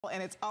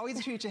And it's always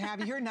a treat to have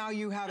you here. Now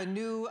you have a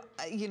new,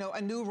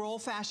 a new role,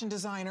 fashion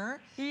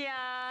designer.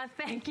 Yeah,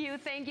 thank you,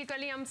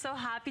 Colleen. I'm so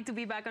happy to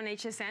be back on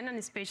HSN, and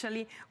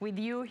especially with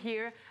you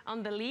here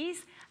on the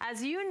list.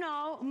 As you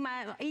know,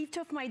 each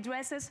of my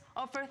dresses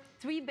offer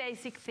 3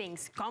 basic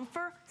things: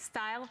 comfort,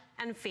 style,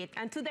 and fit.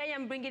 And today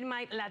I'm bringing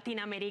my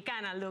Latina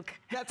Americana look.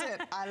 That's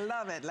it. I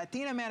love it.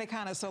 Latina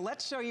Americana. So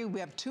let's show you. We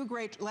have 2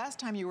 great. Last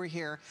time you were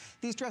here,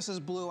 these dresses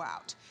blew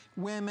out.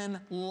 Women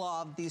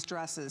love these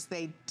dresses.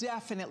 They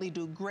definitely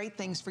do great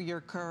things for your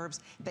curves.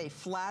 They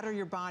flatter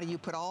your body. You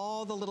put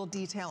all the little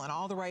detail in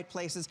all the right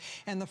places.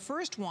 And the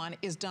first one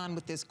is done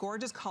with this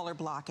gorgeous color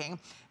blocking.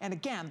 And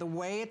again, the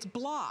way it's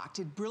blocked,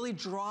 it really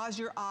draws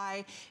your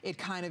eye. It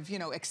kind of,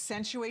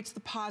 accentuates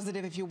the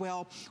positive, if you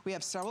will. We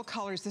have several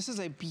colors. This is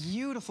a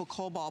beautiful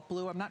cobalt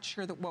blue. I'm not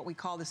sure what we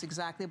call this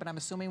exactly, but I'm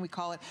assuming we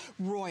call it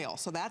royal.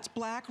 So that's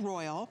black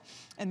royal.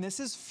 And this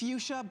is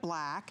fuchsia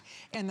black.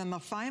 And then the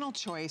final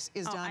choice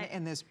is done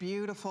in this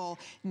beautiful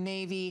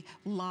navy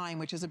lime,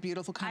 which is a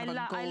beautiful kind of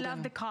a golden. I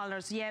love the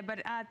colors, yeah,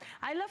 but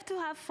I love to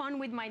have fun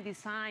with my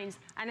designs,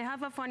 and I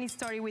have a funny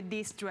story with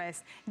this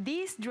dress.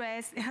 This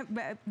dress,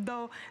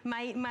 though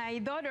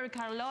my daughter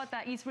Carlota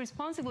is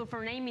responsible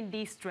for naming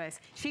this dress.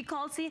 She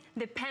calls it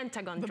the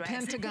Pentagon dress. The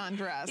Pentagon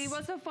dress. It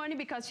was so funny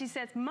because she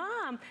said,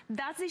 "Mom,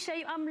 that's the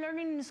shape I'm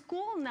learning in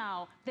school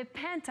now, the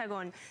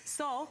Pentagon."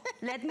 So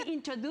let me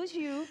introduce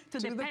you to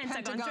the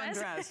Pentagon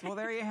dress. Well,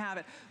 there you have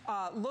it.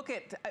 Look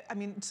at,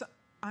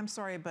 I'm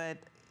sorry, but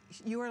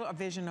you are a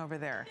vision over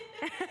there.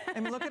 I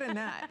mean, look at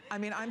Annette. I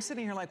mean, I'm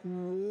sitting here like,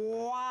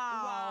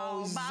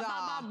 wow.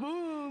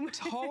 Boom.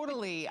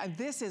 Totally.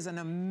 This is an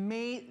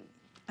amazing...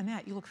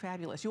 Annette, you look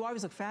fabulous. You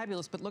always look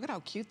fabulous, but look at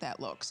how cute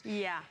that looks.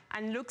 Yeah,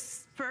 and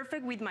looks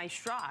perfect with my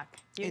shrug.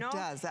 It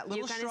does. That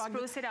little shrug,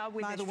 spruce it up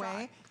with by the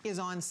way, is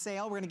on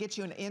sale. We're going to get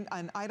you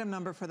an item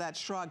number for that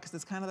shrug because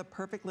it's kind of the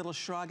perfect little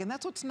shrug. And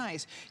that's what's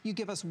nice. You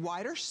give us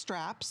wider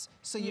straps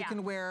so you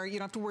can wear, you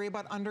don't have to worry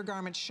about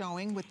undergarments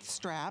showing with the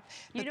strap.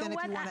 But then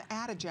if you want to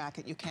add a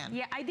jacket, you can.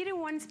 Yeah, I didn't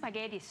want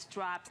spaghetti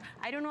straps.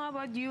 I don't know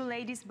about you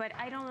ladies, but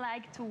I don't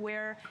like to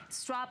wear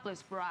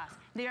strapless bras.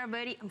 They are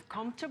very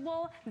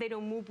uncomfortable. They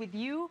don't move with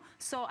you.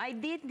 So I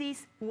did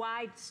this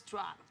wide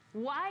strap.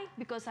 Why?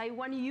 Because I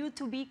want you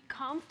to be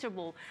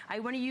comfortable. I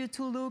want you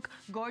to look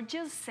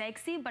gorgeous,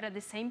 sexy, but at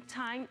the same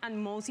time,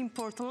 and most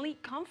importantly,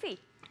 comfy.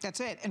 That's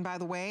it. And by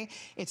the way,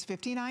 it's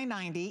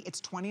 $59.90.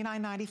 It's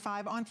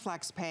 $29.95 on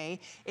FlexPay.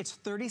 It's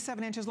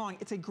 37 inches long.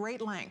 It's a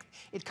great length.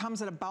 It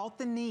comes at about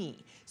the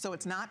knee, so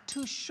it's not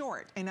too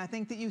short. And I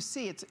think that you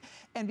see it's,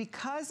 and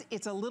because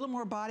it's a little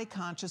more body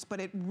conscious, but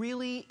it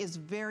really is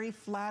very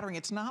flattering.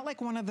 It's not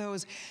like one of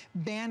those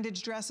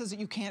bandage dresses that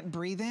you can't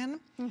breathe in,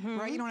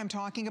 right? You know what I'm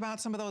talking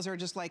about? Some of those are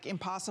just like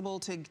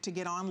impossible to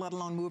get on, let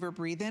alone move or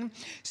breathe in.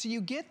 So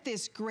you get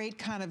this great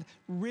kind of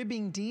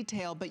ribbing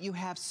detail, but you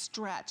have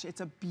stretch.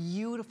 It's a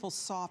beautiful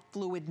soft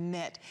fluid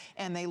knit,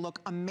 and they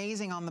look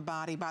amazing on the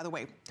body. By the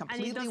way,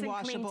 completely washable. And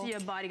it doesn't cling to your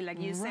body, like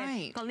you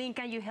said. Colleen,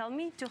 can you help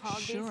me to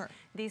hold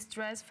this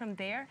dress from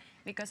there?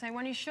 Because I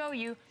want to show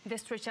you the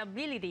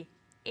stretchability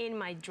in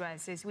my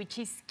dresses, which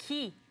is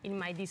key in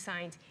my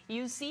designs.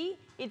 You see,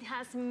 it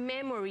has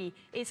memory.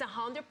 It's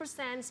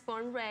 100%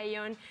 spun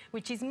rayon,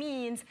 which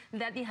means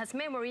that it has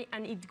memory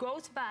and it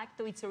goes back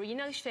to its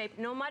original shape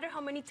no matter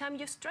how many times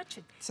you stretch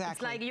it. Exactly.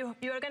 It's like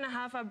you're gonna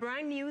have a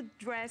brand new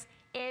dress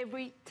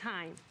every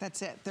time.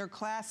 That's it. They're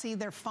classy,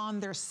 they're fun,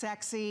 they're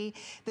sexy.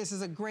 This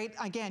is a great,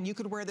 again, you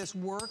could wear this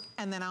work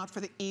and then out for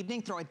the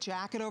evening, throw a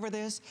jacket over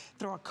this,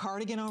 throw a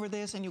cardigan over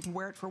this, and you can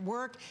wear it for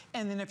work.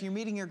 And then if you're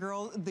meeting your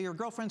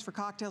girlfriends for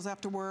cocktails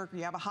after work, or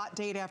you have a hot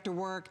date after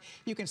work,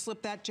 you can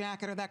slip that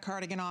jacket or that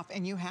cardigan off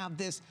and you have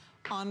this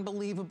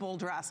unbelievable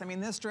dress. I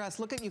mean, this dress,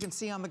 look at, you can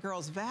see on the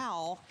girls,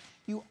 Val,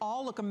 you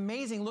all look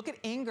amazing. Look at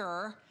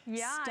Inger.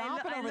 Yeah,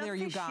 Stop it over there,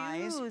 you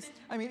guys. Shoes.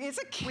 I mean, it's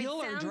a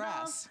killer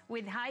dress.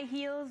 With high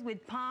heels,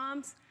 with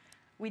pumps,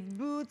 with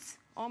boots.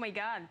 Oh my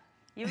God.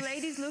 You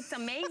ladies look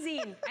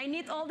amazing. I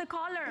need all the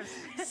colors.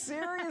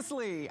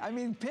 Seriously. I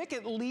mean, pick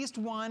at least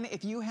one.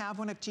 If you have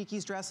one of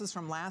Chiqui's dresses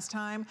from last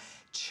time,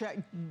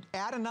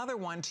 add another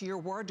one to your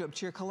wardrobe,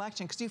 to your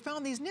collection, because you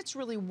found these knits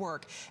really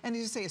work. And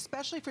as you say,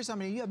 especially for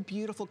somebody, you have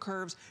beautiful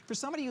curves. For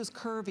somebody who's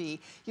curvy,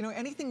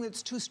 anything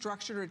that's too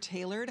structured or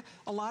tailored,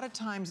 a lot of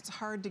times it's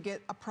hard to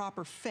get a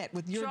proper fit.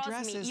 With your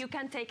dresses... Trust me, you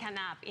can take a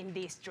nap in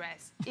this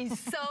dress. It's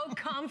so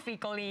comfy,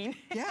 Colleen.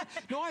 Yeah,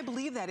 no, I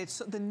believe that.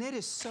 The knit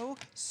is so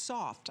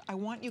soft. I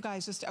want you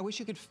guys just, I wish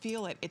you could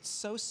feel it. It's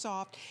so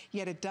soft,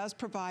 yet it does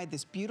provide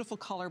this beautiful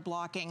color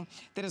blocking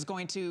that is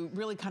going to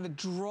really kind of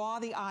draw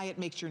the eye. It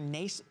makes your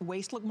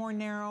waist look more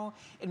narrow.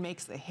 It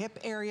makes the hip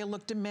area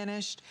look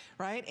diminished,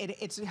 right?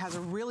 It has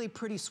a really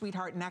pretty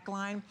sweetheart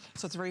neckline,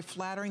 so it's very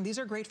flattering. These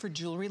are great for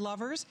jewelry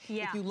lovers.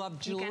 Yeah, if you love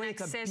jewelry,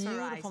 it's a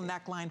beautiful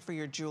neckline for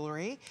your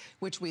jewelry,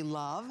 which we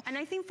love. And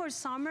I think for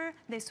summer,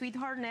 the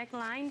sweetheart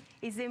neckline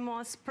is the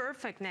most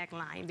perfect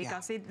neckline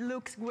because it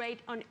looks great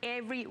on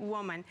every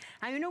woman.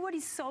 And you know what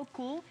is so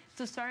cool?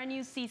 to start a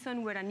new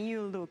season with a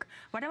new look.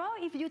 What about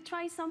if you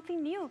try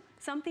something new,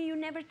 something you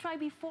never tried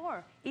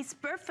before? It's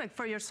perfect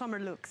for your summer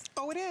looks.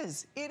 Oh, it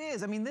is. It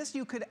is. I mean, this,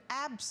 you could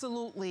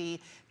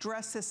absolutely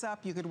dress this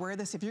up. You could wear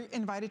this if you're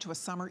invited to a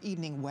summer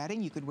evening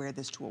wedding. You could wear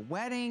this to a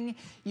wedding.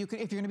 You could,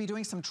 if you're going to be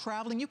doing some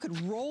traveling, you could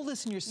roll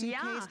this in your suitcase.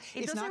 Yeah,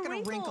 it's not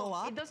going to wrinkle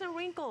up. It doesn't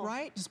wrinkle.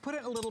 Right? Just put it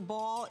in a little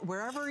ball.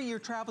 Wherever your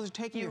travels are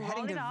taking, you're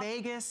heading to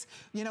Vegas,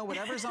 you know,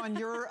 whatever's on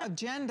your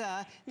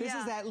agenda, this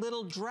is that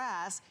little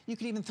dress. You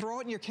can even throw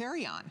it in your carry-on.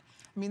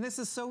 I mean, this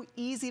is so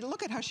easy to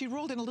look at how she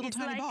rolled in a little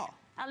tiny ball.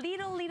 A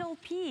little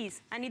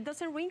piece, and it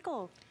doesn't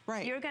wrinkle.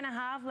 Right. You're gonna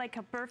have like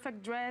a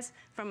perfect dress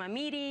from a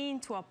meeting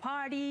to a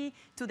party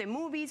to the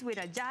movies with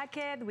a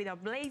jacket, with a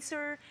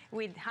blazer,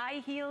 with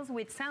high heels,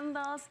 with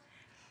sandals.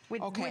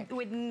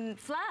 With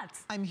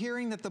flats. I'm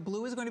hearing that the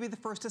blue is going to be the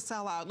first to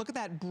sell out. Look at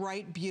that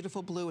bright,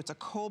 beautiful blue. It's a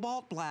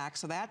cobalt black,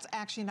 so that's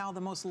actually now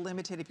the most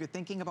limited if you're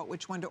thinking about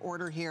which one to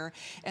order here.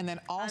 And then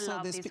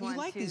also this, you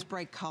like these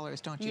bright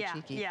colors, don't you,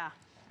 Chiqui? Yeah.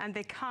 And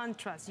the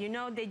contrast, you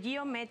know, the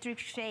geometric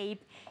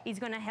shape is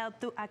gonna help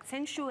to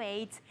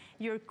accentuate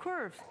your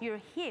curves, your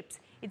hips.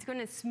 It's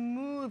gonna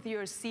smooth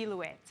your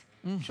silhouette.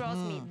 Trust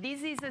me,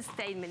 this is a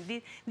statement.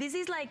 This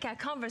is like a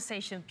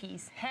conversation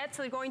piece. Heads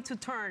are going to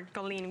turn,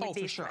 Colleen, with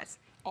this dress.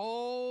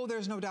 Oh,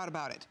 there's no doubt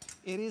about it.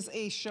 It is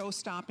a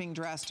show-stopping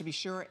dress, to be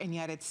sure, and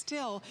yet it's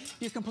still,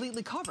 you're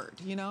completely covered.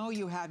 You know,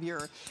 you have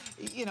your,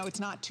 you know,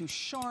 it's not too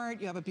short.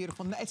 You have a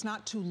beautiful, it's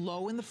not too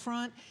low in the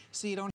front, so you don't